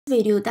This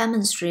video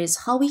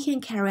demonstrates how we can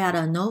carry out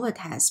an Anova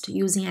test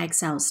using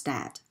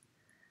XLSTAT.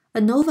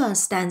 Anova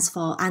stands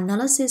for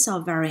Analysis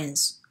of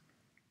Variance.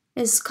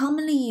 It's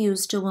commonly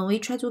used when we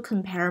try to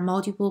compare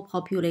multiple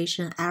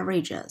population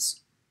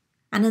averages,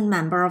 and the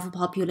number of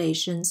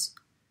populations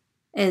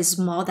is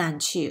more than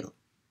 2.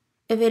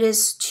 If it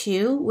is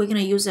 2, we're going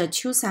to use a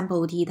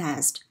 2-sample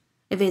t-test.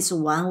 If it's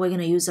 1, we're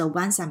going to use a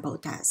 1-sample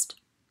test.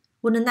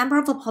 When the number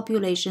of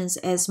populations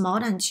is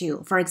more than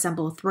 2, for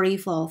example 3,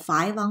 4,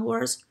 5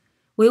 onwards,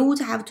 we would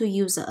have to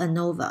use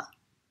Anova.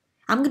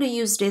 I'm going to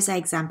use this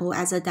example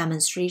as a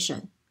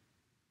demonstration.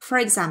 For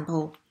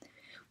example,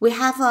 we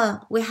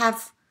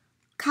have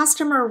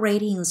customer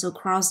ratings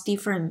across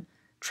different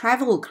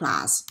travel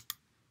class.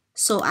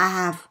 So I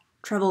have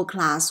travel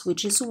class,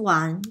 which is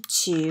 1,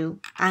 2,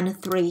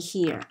 and 3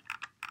 here.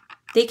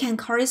 They can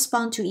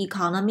correspond to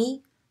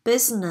economy,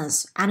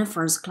 business, and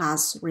first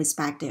class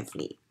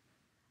respectively.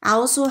 I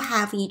also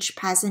have each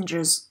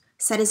passenger's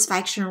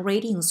satisfaction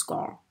rating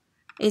score.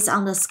 It's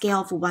on the scale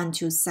of 1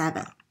 to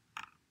 7.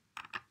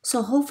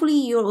 So hopefully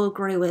you'll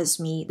agree with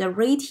me, the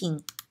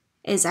rating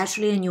is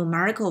actually a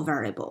numerical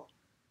variable,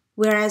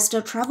 whereas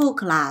the travel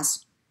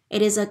class,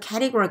 it is a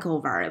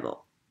categorical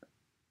variable.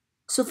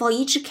 So for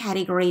each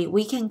category,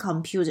 we can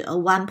compute a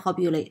one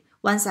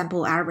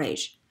sample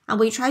average, and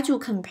we try to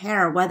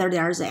compare whether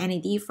there's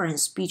any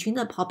difference between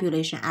the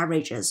population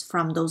averages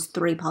from those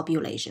 3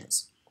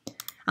 populations.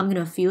 I'm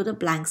going to fill the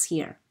blanks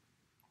here.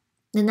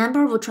 The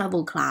number of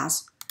travel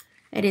class,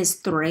 it is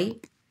 3.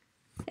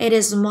 It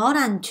is more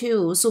than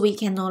 2, so we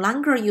can no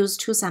longer use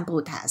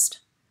 2-sample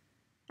test.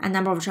 And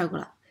number of travel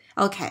class.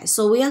 Okay,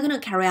 so we are going to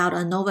carry out a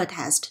Anova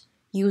test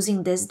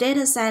using this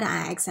dataset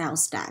and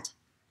XLSTAT.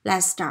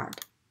 Let's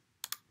start.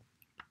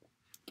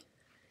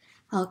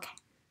 Okay,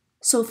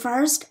 so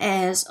first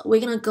is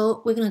we're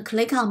gonna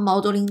click on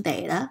modeling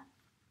data,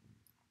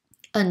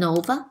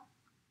 Anova.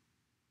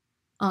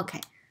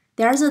 Okay,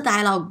 there's a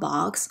dialog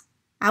box.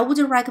 I would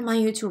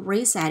recommend you to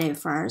reset it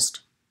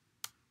first.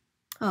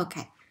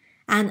 Okay,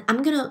 and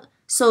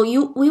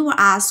we were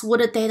asked what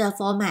the data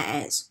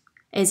format is.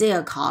 Is it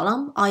a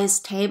column or is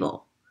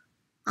table?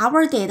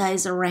 Our data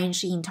is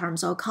arranged in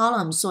terms of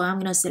columns, so I'm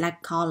gonna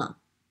select column.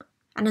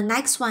 And the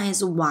next one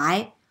is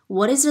Y.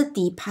 What is the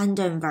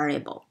dependent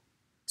variable?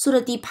 So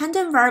the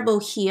dependent variable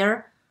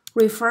here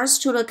refers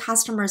to the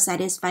customer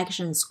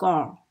satisfaction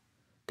score,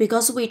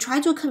 because we try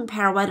to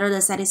compare whether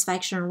the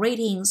satisfaction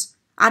ratings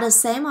are the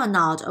same or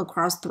not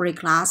across 3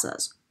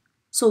 classes.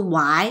 So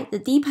Y, the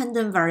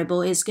dependent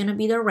variable, is going to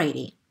be the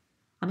rating.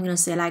 I'm going to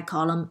select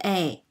column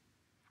A.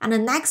 And the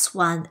next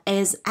one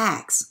is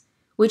X,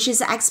 which is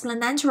the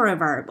explanatory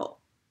variable.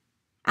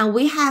 And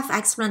we have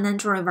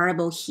explanatory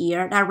variable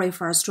here that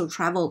refers to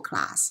travel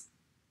class.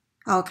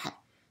 Okay,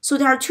 so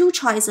there are 2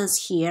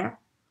 choices here.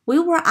 We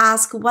were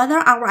asked whether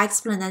our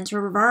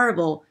explanatory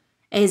variable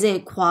is a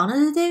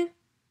quantitative,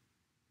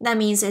 that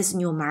means it's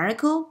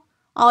numerical,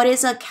 or it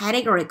is a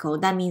categorical,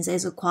 that means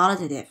it's a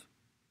qualitative.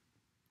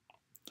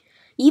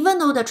 Even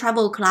though the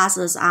travel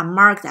classes are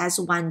marked as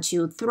 1,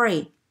 2,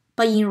 3,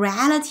 but in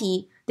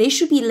reality, they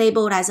should be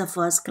labeled as a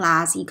first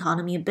class,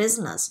 economy,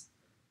 business.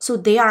 So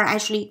they are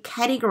actually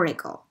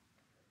categorical.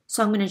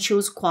 So I'm going to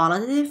choose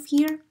qualitative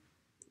here.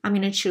 I'm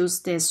going to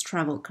choose this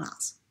travel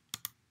class.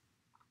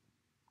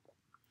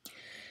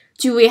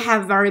 Do we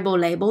have variable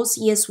labels?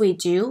 Yes, we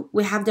do.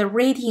 We have the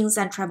ratings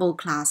and travel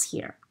class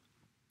here.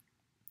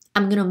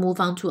 I'm going to move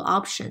on to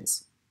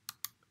options.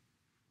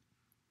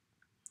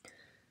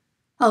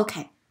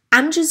 Okay,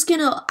 I'm just going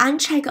to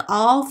uncheck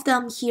all of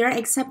them here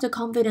except the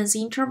confidence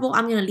interval.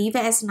 I'm going to leave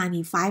it as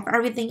 95.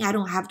 Everything, I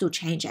don't have to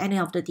change any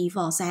of the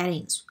default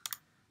settings.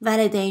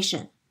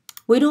 Validation.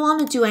 We don't want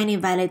to do any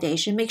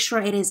validation. Make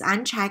sure it is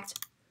unchecked.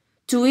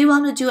 Do we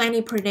want to do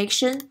any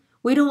prediction?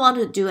 We don't want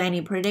to do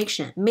any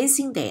prediction.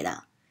 Missing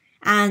data.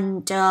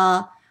 And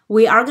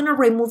we are going to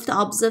remove the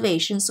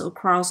observations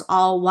across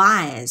all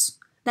Y's.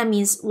 That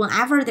means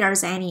whenever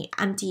there's any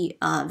empty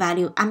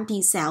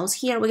empty cells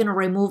here, we're going to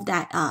remove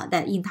that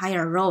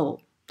entire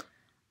row.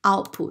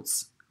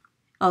 Outputs.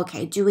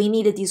 Okay, do we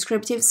need a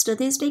descriptive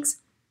statistics?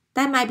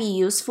 That might be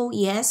useful,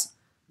 yes.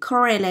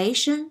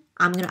 Correlation,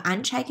 I'm going to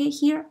uncheck it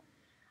here.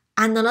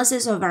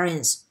 Analysis of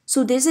variance.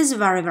 So this is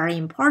very, very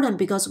important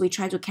because we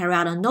try to carry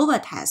out a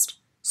Anova test.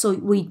 So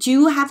we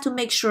do have to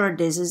make sure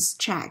this is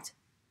checked.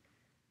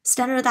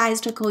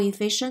 Standardized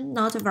coefficient,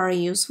 not very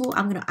useful.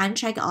 I'm going to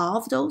uncheck all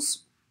of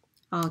those.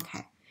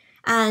 Okay.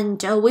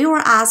 And we were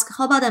asked,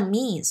 how about the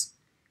means?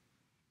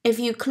 If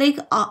you click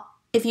on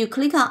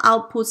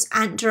outputs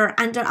under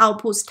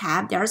outputs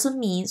tab, there's a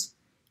means.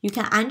 You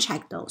can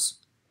uncheck those.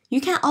 You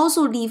can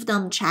also leave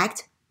them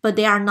checked, but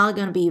they are not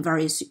going to be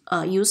very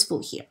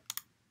useful here.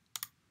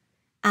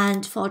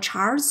 And for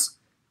charts,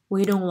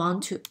 we don't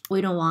want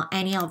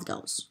any of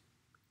those.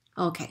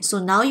 Okay, so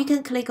now you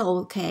can click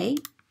OK.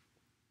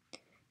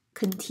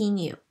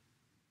 Continue.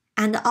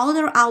 And the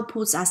other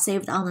outputs are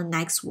saved on the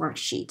next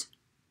worksheet.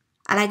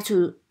 I like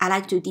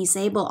to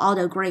disable all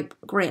the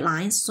gray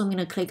lines, so I'm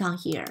going to click on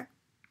here.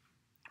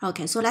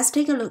 Okay, so let's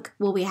take a look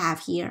what we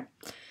have here.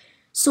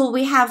 So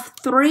we have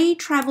 3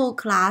 travel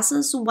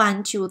classes,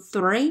 1, 2,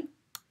 3.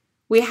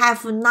 We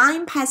have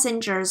 9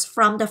 passengers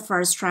from the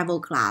first travel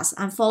class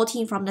and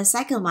 14 from the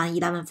second one,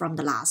 11 from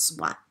the last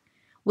one.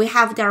 We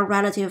have their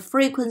relative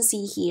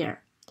frequency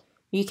here.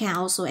 You can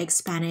also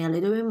expand it a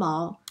little bit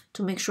more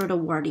to make sure the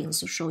wording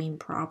is showing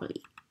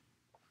properly.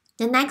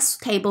 The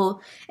next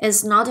table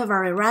is not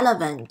very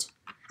relevant,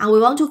 and we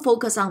want to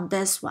focus on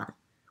this one,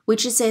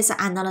 which says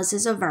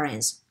analysis of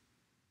variance.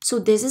 So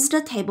this is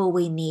the table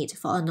we need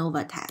for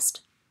Anova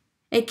test.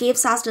 It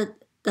gives us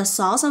the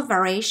source of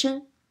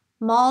variation,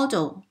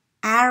 model,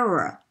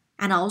 error,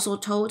 and also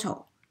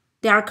total.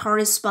 There are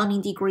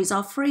corresponding degrees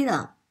of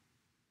freedom.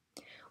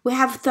 We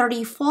have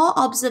 34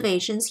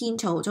 observations in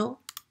total.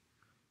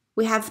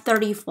 We have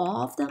 34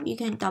 of them. You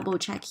can double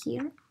check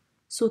here.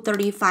 So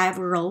 35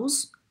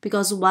 rows,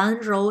 because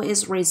 1 row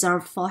is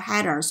reserved for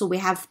header. So we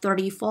have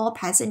 34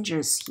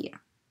 passengers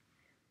here.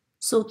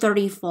 So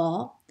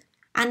 34.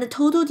 And the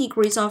total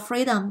degrees of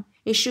freedom,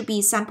 it should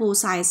be sample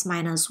size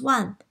minus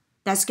 1.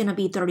 That's going to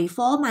be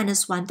 34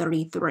 minus 1,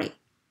 33.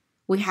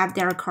 We have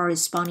their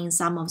corresponding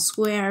sum of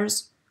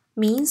squares,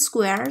 mean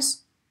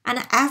squares, and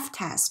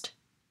f-test.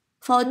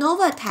 For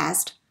Anova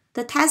test,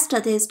 the test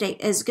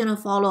statistic is going to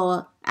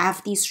follow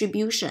F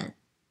distribution.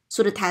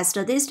 So the test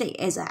statistic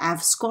is a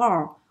F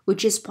score,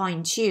 which is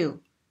 0.2.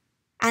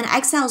 And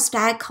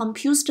XLSTAT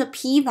computes the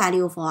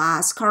p-value for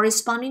us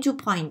corresponding to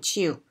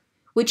 0.2,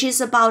 which is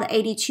about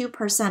 82%,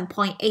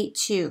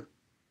 0.82.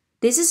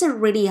 This is a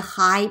really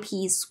high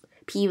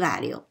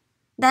p-value.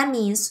 That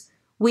means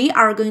we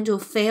are going to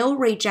fail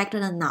reject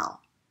the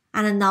null.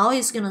 And the null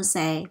is going to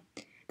say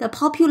the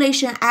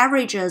population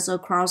averages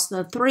across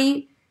the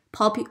 3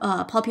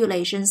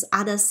 populations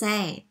are the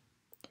same.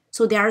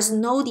 So there's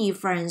no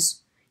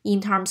difference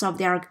in terms of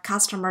their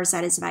customer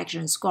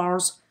satisfaction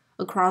scores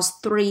across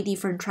 3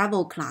 different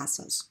travel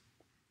classes.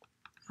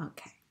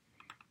 Okay.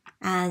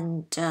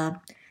 And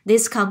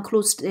this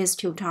concludes this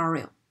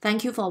tutorial.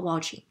 Thank you for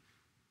watching.